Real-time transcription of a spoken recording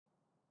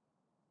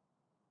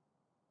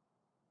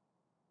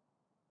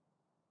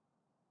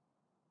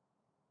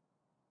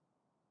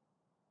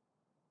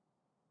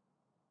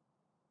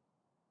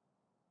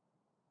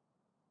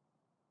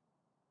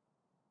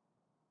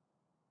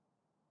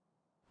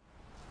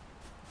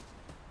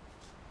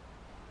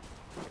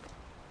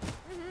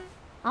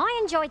I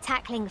enjoy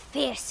tackling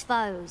fierce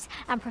foes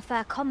and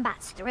prefer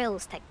combat's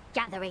thrills to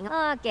gathering.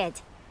 Ah, good.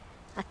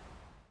 There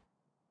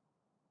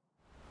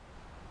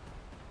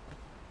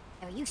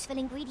are useful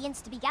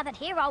ingredients to be gathered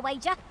here, I'll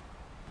wager.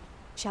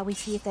 Shall we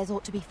see if there's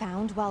aught to be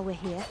found while we're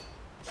here?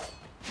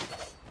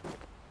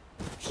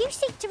 If you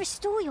seek to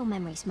restore your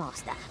memories,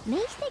 Master,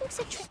 methinks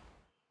a trip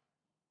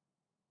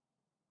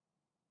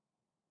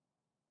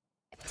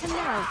to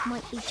know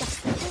might be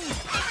just the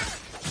thing.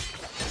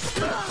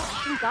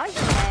 I can guide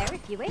you there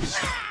if you wish.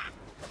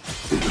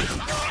 The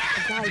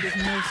guide is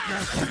most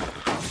welcome.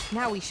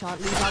 Now we shan't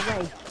lose our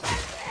way.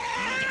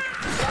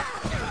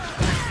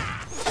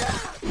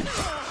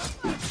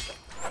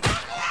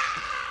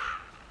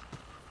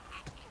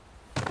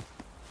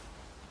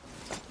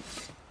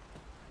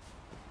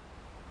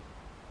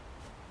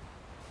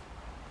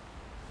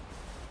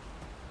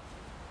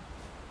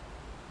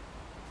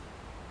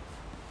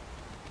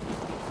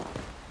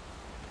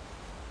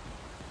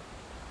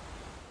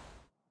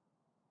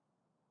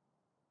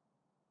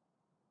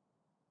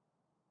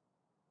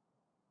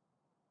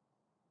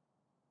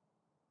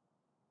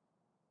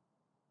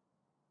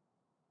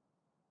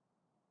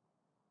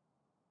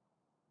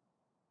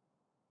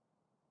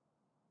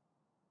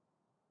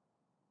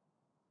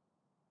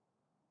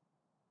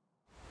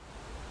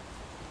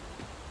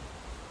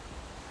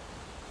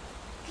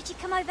 Could you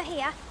come over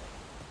here?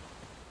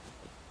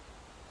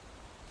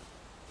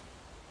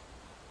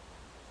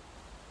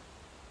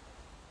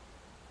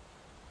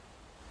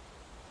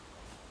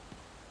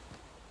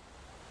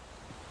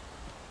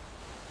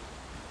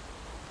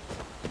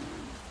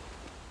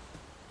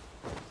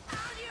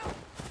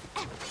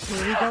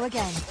 Here we go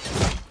again.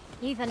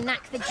 You've a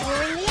knack for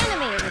drawing the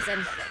enemy,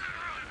 Arisen.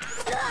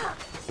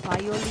 By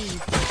your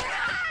leave.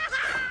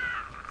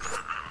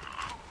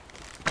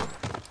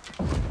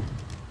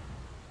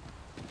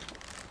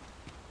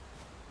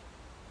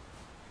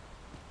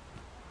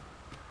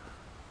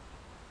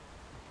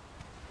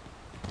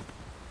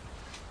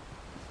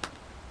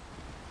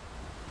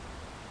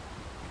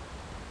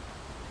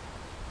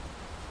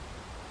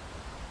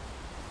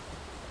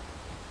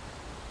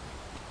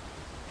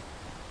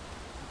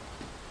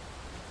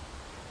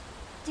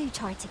 Do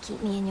try to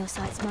keep me in your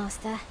sights,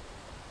 Master.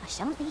 I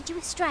shan't lead you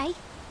astray.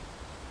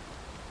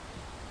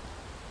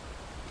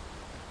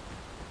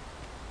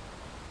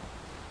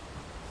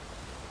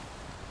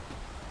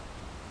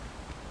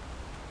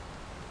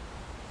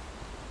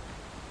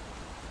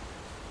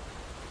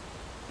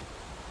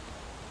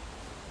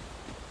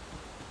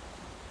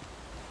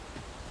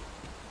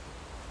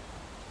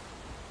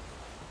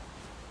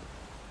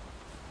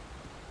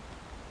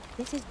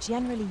 This is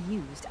generally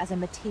used as a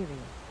material.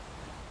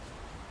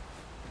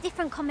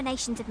 Different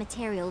combinations of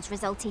materials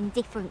result in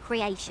different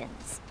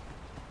creations.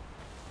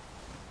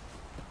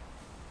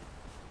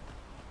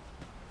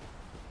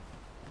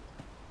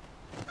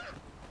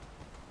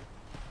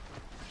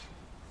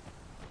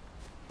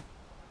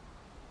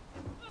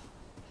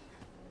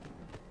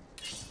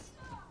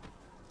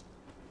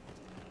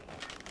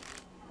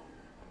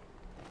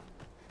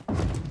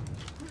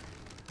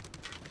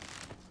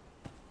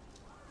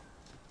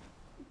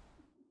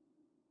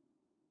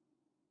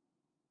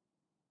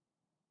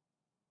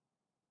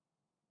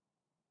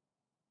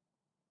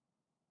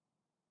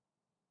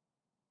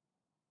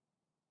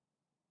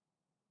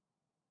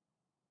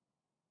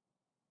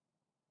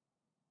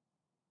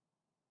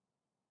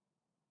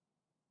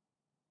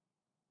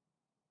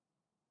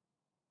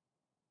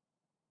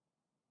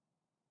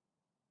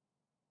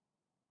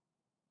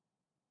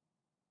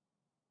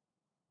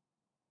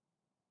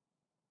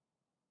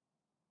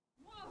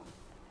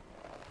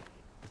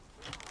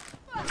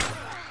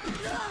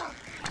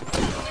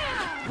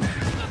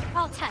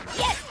 I'll turn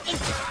yes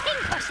into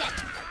pincushion!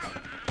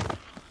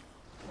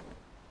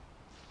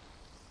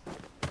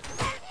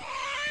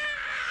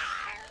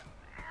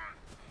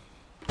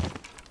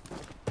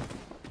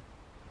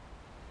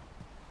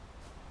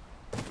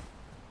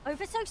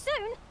 Over so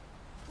soon?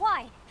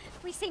 Why?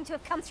 We seem to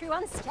have come through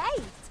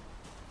unscathed.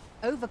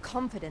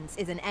 Overconfidence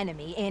is an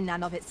enemy in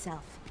and of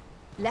itself.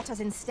 Let us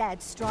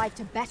instead strive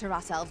to better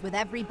ourselves with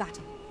every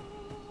battle.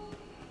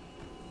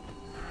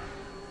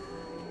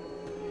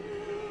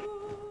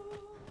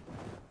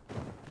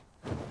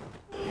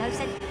 No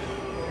sense.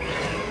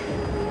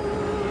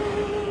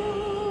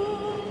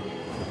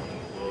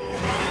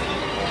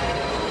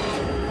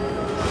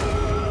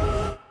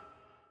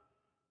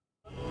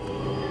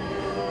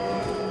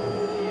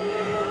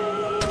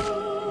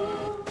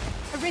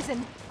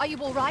 Arisen, are you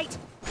all right?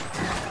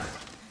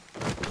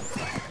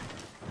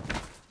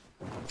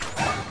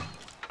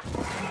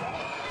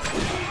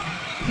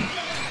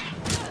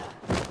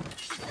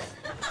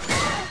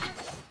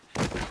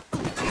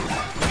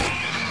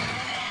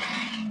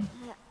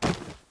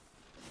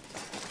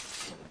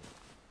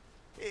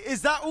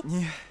 Is that all?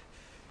 Yeah.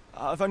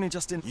 I've only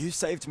just in. You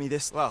saved me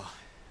this. Well,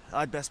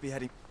 I'd best be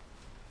heading.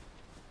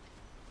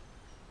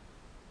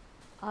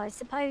 I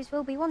suppose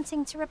we'll be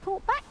wanting to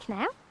report back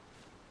now.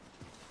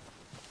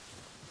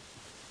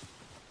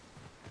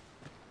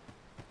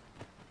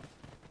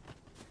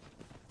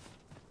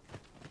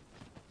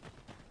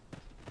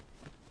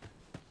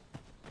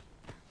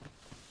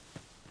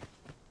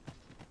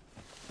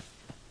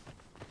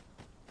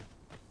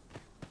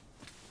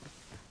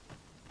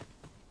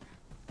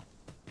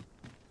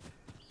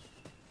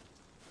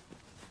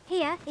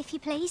 Here, if you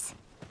please.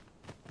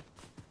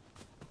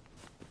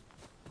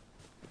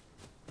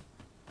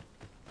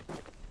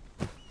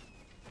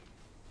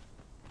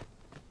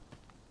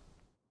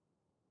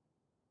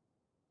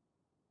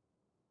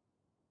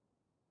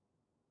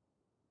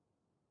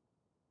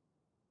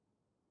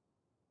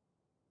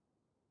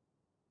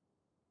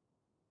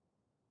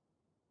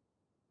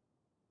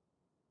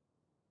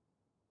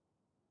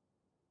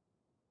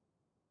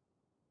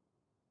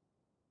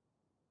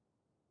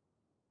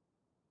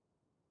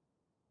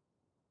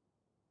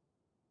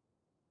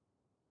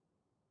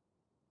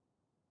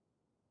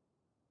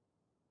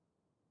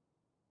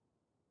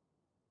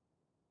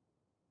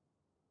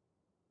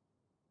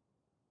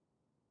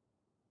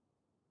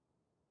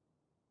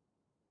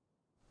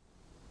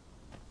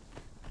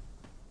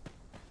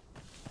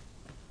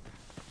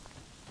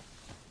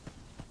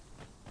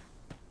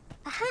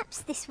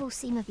 Perhaps this will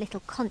seem of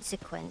little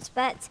consequence,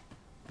 but...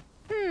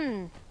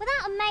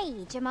 without a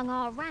mage among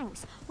our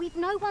ranks, we've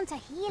no one to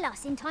heal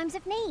us in times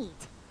of need.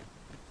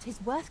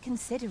 'Tis worth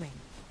considering.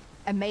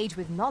 A mage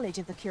with knowledge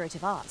of the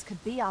curative arts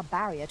could be our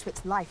barrier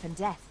twixt life and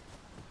death.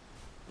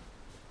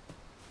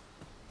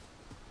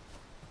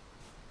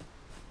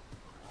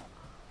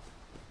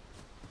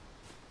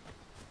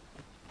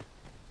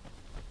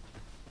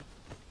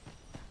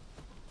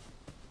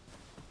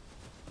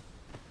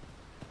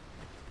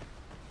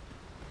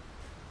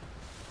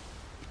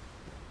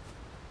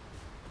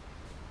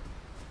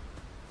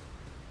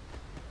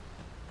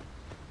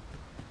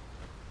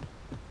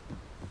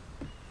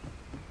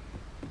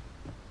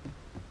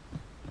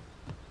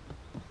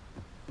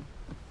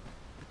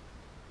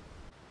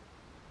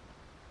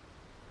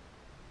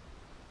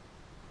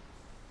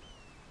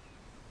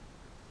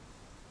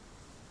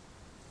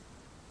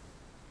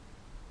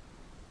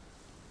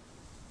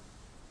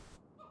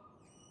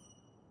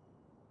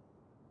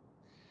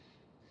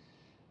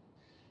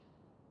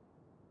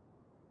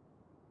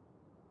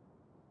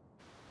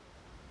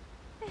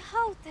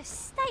 Behold the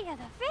state of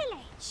the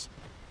village!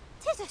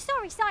 'Tis a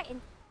sorry sight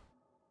in...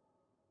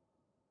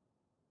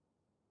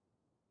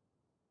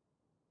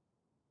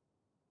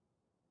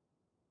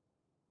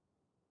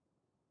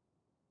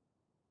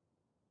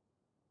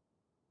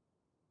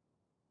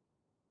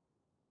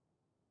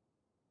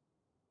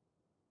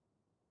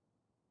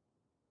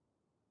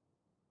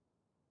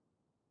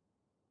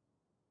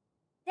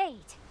 Indeed,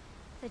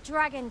 the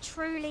dragon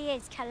truly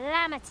is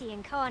calamity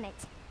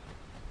incarnate.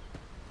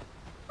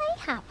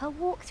 Mayhap a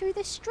walk through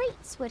the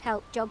streets would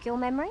help jog your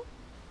memory.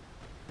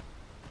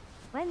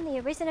 When the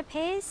Arisen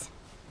appears,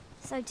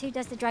 so too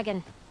does the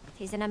dragon.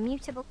 'Tis an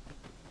immutable...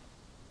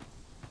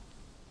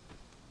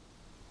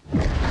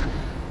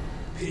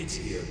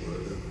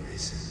 Pitiable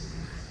Arisen.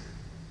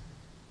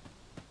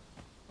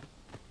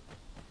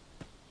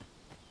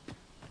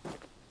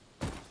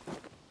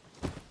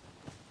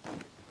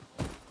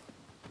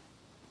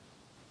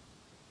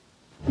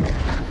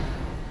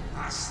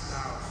 Hast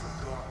thou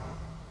forgotten?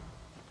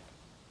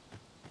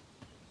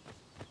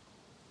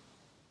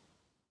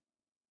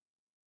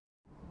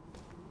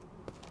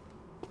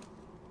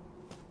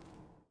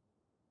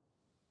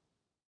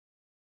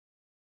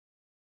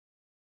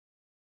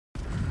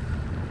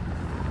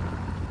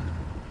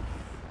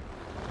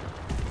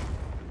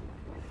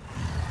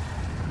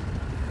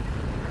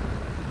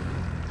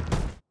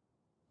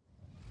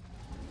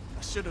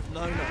 I should have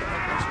known that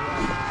was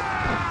right.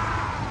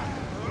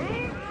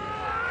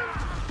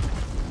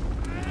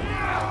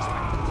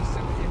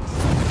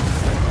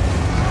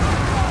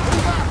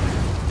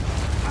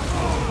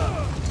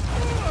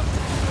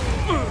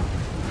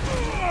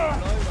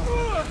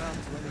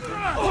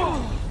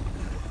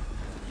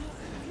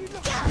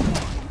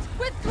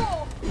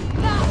 Withdraw!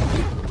 Now!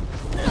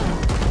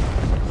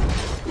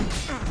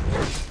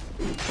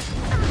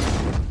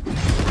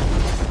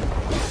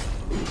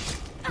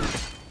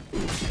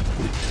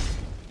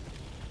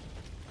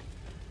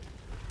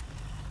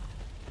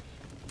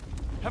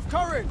 Have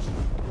courage!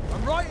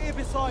 I'm right here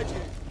beside you.